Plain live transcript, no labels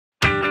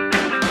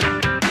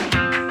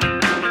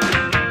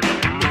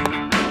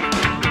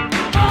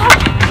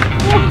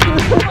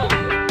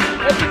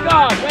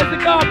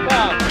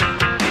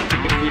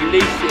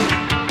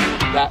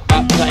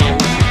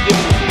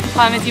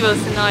I'm Izzy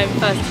Wilson, I'm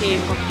first team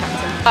hockey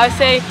captain. I would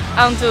say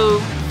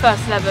Oundle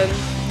first 11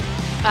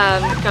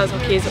 girls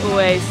hockey is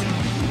always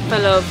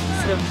full of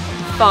sort of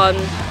fun,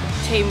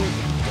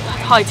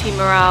 high team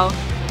morale,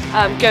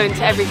 go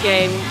into every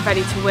game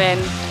ready to win.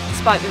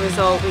 Despite the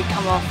result, we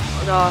come off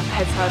with our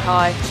heads held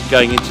high.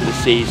 Going into the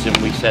season,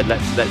 we said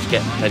let's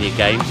get plenty of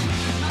games.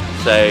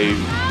 So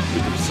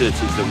with the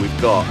facilities that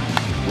we've got,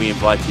 we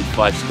invited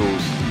 5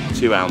 schools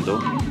to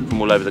Oundle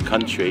from all over the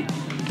country,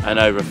 and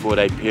over a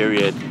 4-day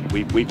period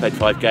we played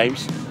 5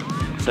 games.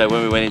 So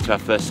when we went into our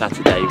first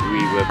Saturday,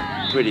 we were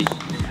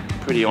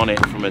pretty on it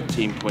from a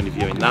team point of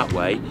view in that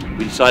way.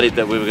 We decided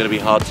that we were going to be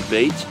hard to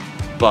beat,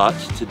 but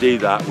to do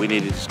that we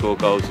needed to score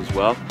goals as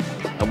well.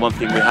 And one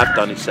thing we have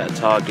done is set a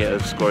target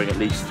of scoring at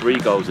least 3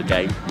 goals a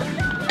game,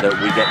 that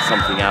we get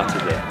something out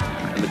of it.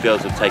 And the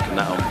girls have taken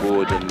that on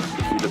board, and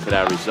if you look at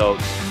our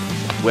results,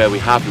 where we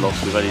have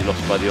lost, we've only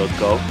lost by the odd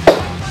goal.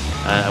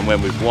 And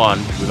when we've won,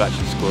 we've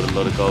actually scored a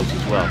lot of goals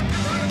as well.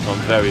 So I'm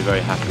very,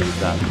 very happy with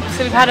that.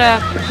 So we've had a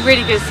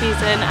really good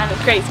season, and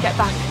it's great to get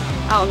back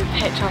out on the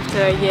pitch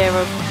after a year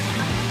of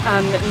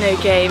no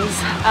games.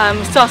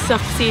 We started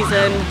off the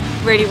season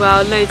really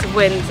well, loads of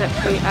wins at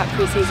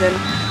pre-season.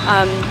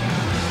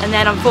 And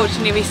then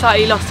unfortunately we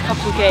slightly lost a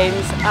couple of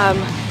games,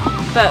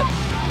 but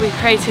we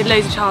created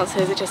loads of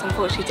chances. It just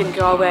unfortunately didn't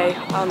go our way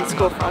on the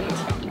score front.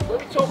 When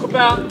we talk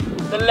about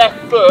the left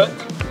foot,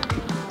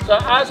 so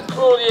as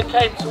Claudia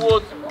came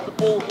towards the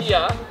ball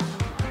here,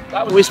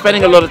 we're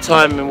spending a lot of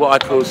time in what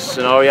I call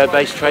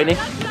scenario-based training.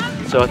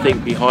 So I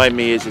think behind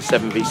me is a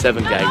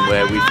 7v7 game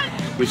where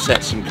we've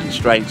set some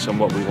constraints on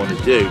what we want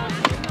to do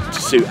to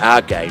suit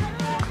our game.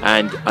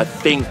 And I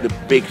think the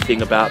big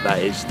thing about that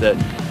is that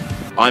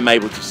I'm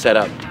able to set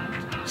up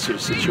sort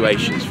of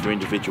situations for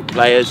individual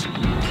players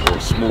or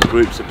small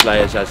groups of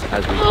players as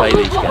we play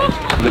these games.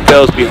 And the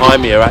girls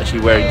behind me are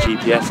actually wearing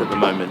GPS at the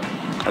moment,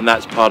 and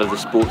that's part of the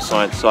sports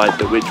science side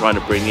that we're trying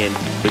to bring in.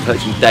 We're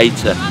collecting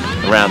data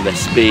around their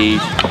speed,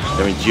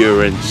 their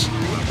endurance,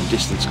 and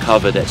distance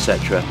covered,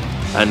 etc.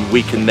 And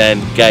we can then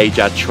gauge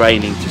our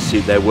training to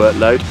suit their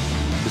workload,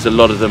 because a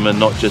lot of them are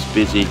not just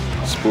busy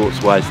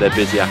sports-wise, they're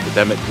busy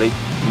academically.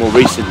 More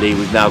recently,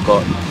 we've now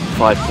got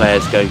 5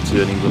 players going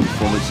to an England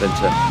Performance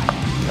Centre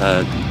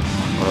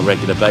on a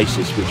regular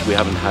basis, which we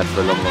haven't had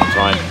for a long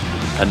time,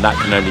 and that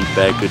can only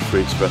bear good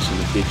fruits for us in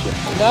the future.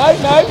 No,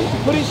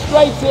 put it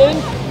straight in.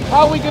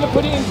 How are we going to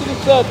put it into the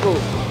circle?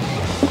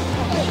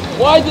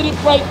 Why did it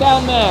break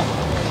down there?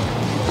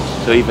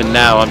 So even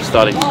now I'm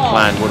starting to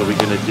plan what are we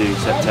going to do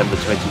September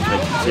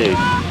 2022.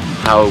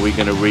 How are we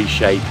going to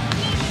reshape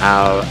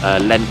our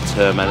Lent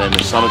term and then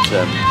the summer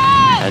term,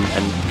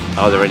 and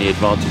are there any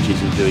advantages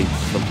in doing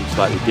something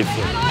slightly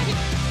different?